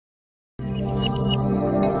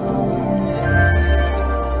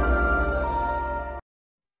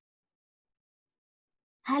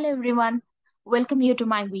Hello everyone, welcome you to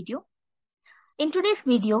my video. In today's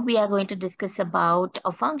video, we are going to discuss about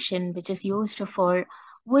a function which is used for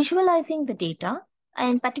visualizing the data,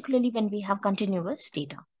 and particularly when we have continuous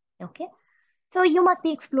data. Okay, so you must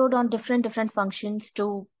be explored on different functions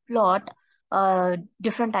to plot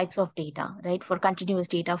different types of data, right? For continuous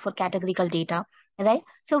data, for categorical data, right?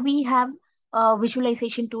 So we have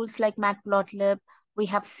visualization tools like Matplotlib, we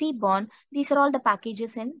have Seaborn. These are all the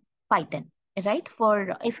packages in Python, right?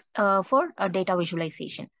 For data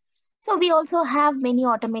visualization. So we also have many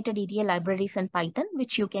automated ETL libraries in Python,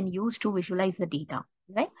 which you can use to visualize the data,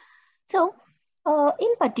 right? So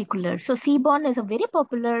in particular, so Seaborn is a very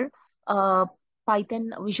popular uh,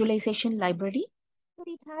 Python visualization library. So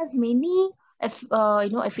it has many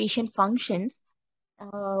efficient functions,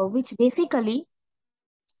 which basically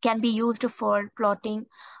can be used for plotting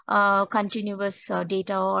continuous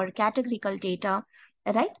data or categorical data,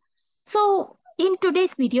 right? So in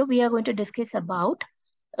today's video, we are going to discuss about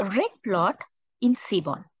Regplot in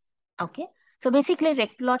Seaborn. Okay, so basically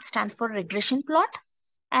Regplot stands for regression plot.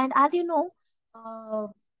 And as you know, uh,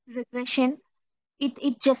 regression,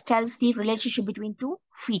 it just tells the relationship between two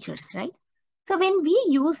features, right? So when we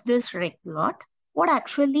use this Regplot, what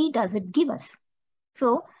actually does it give us?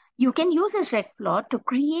 So you can use this Regplot to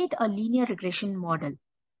create a linear regression model.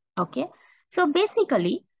 Okay, so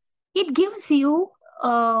basically it gives you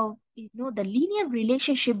the linear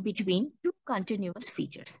relationship between two continuous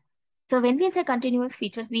features. So when we say continuous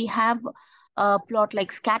features, we have a plot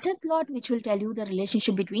like scatter plot, which will tell you the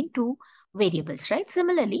relationship between two variables, right?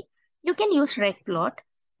 Similarly, you can use regplot,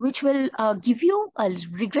 which will give you a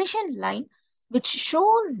regression line which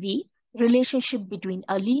shows the relationship between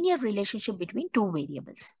a linear relationship between two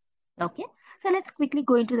variables. Okay, so let's quickly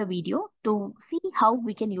go into the video to see how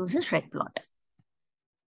we can use this regplot.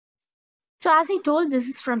 So as I told, this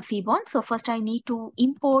is from Seaborn. So first I need to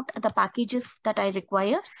import the packages that I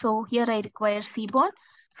require. So here I require Seaborn.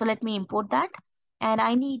 So let me import that. And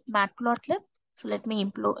I need Matplotlib. So let me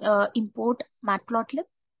import Matplotlib.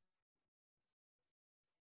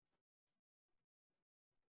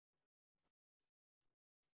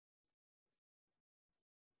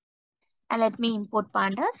 And let me import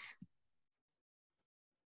pandas.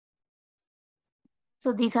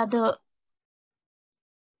 So these are the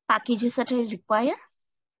packages that I require.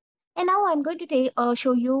 And now I'm going to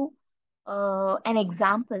show you an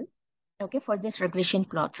example, okay, for this regression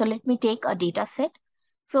plot. So let me take a data set.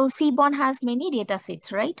 So Seaborn has many data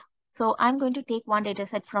sets, right? So I'm going to take one data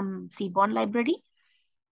set from Seaborn library.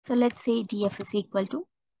 So let's say df is equal to.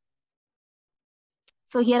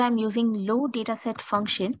 So here I'm using load dataset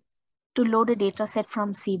function to load a data set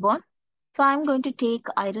from Seaborn. So I'm going to take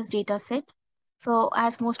iris data set. So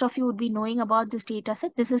as most of you would be knowing about this data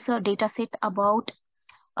set, this is a data set about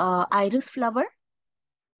iris flower,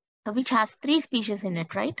 which has 3 species in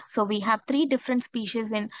it, right? So we have 3 different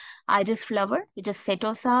species in iris flower, which is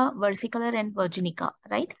setosa, versicolor, and virginica,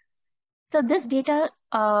 right? So this data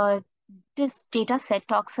set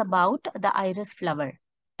talks about the iris flower.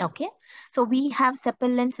 Okay, so we have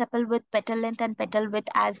sepal length, sepal width, petal length, and petal width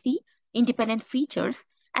as the independent features.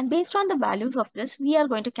 And based on the values of this, we are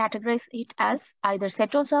going to categorize it as either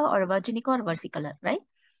setosa or virginica or versicolor, right?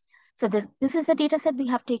 So this is the data set we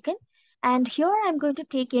have taken. And here I'm going to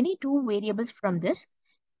take any 2 variables from this.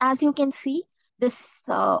 As you can see, this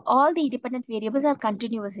all the independent variables are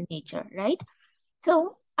continuous in nature, right?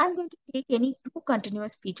 So I'm going to take any 2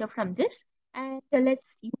 continuous feature from this, and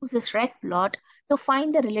let's use this regplot to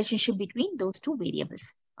find the relationship between those 2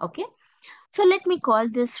 variables. Okay, so let me call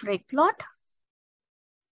this regplot.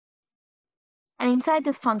 And inside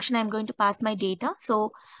this function, I'm going to pass my data.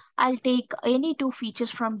 So I'll take any 2 features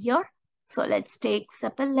from here. So let's take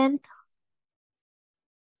sepal length.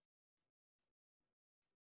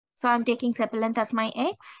 So I'm taking sepal length as my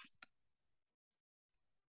x.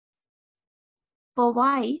 For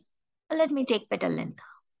y, let me take petal length.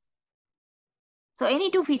 So any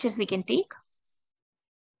 2 features we can take.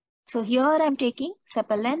 So here I'm taking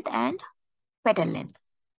sepal length and petal length,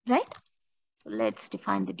 right? So let's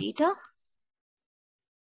define the data.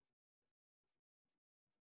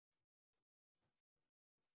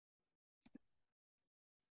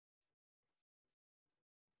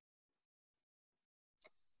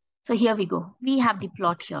 So here we go. We have the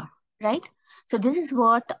plot here, right? So this is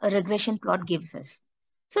what a regression plot gives us.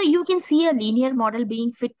 So you can see a linear model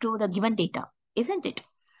being fit to the given data, isn't it?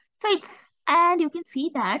 So and you can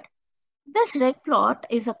see that this reg plot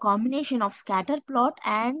is a combination of scatter plot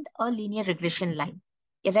and a linear regression line,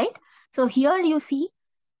 right? So here you see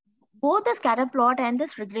both the scatter plot and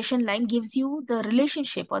this regression line gives you the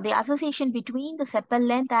relationship or the association between the sepal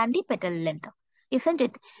length and the petal length. isn't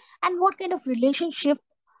it? And what kind of relationship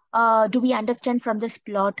do we understand from this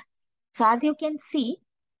plot? So as you can see,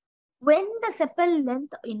 when the sepal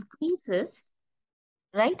length increases,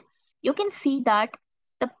 right, you can see that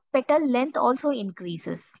the petal length also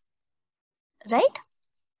increases, right?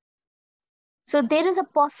 So there is a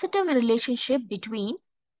positive relationship between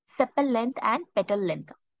sepal length and petal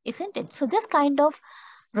length, isn't it? So this kind of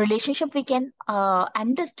relationship we can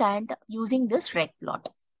understand using this reg plot,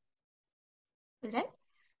 right?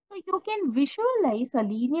 So you can visualize a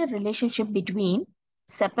linear relationship between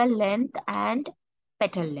sepal length and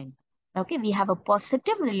petal length. Okay, we have a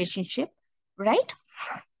positive relationship, right?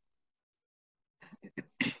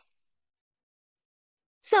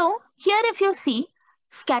 So here if you see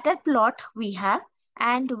scatter plot we have,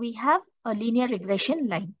 and we have a linear regression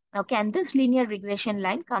line. Okay, and this linear regression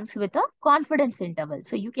line comes with a confidence interval.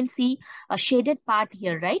 So you can see a shaded part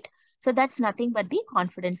here, right? So that's nothing but the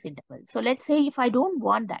confidence interval. So let's say if I don't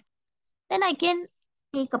want that, then I can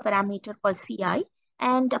take a parameter called Ci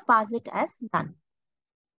and pass it as none.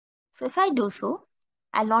 So if I do so,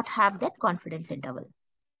 I'll not have that confidence interval.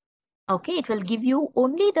 Okay, it will give you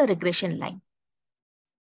only the regression line.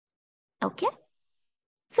 Okay,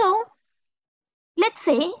 so let's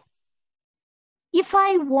say if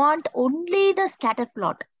I want only the scatter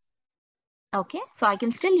plot, okay, so I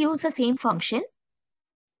can still use the same function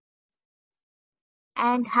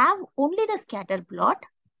and have only the scatter plot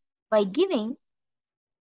by using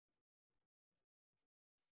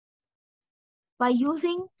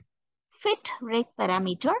fit reg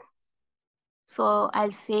parameter. So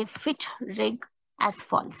I'll say fit reg as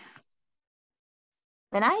false.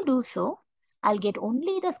 When I do so, I'll get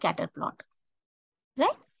only the scatter plot, right?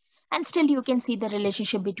 And still you can see the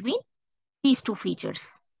relationship between these two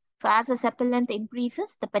features. So as the sepal length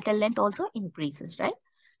increases, the petal length also increases, right?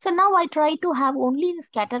 So now I try to have only the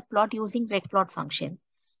scatter plot using regplot function.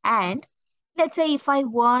 And let's say if I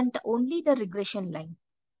want only the regression line,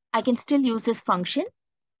 I can still use this function.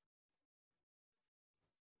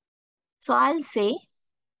 So I'll say,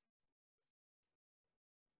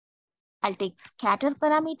 I'll take scatter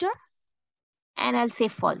parameter and I'll say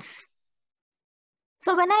false.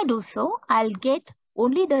 So when I do so, I'll get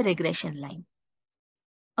only the regression line.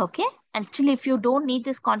 Okay, and still if you don't need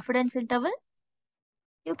this confidence interval,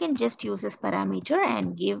 you can just use this parameter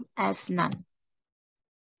and give as none.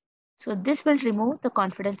 So this will remove the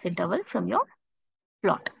confidence interval from your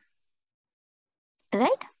plot, right?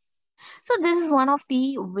 So this is one of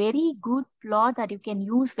the very good plot that you can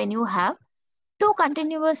use when you have two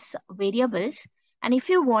continuous variables and if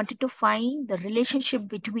you wanted to find the relationship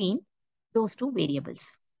between those two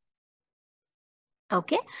variables.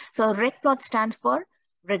 Okay, so Regplot stands for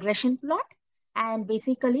regression plot, and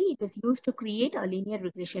basically it is used to create a linear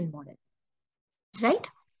regression model, right?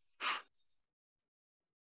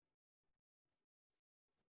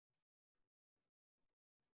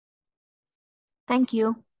 Thank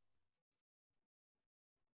you.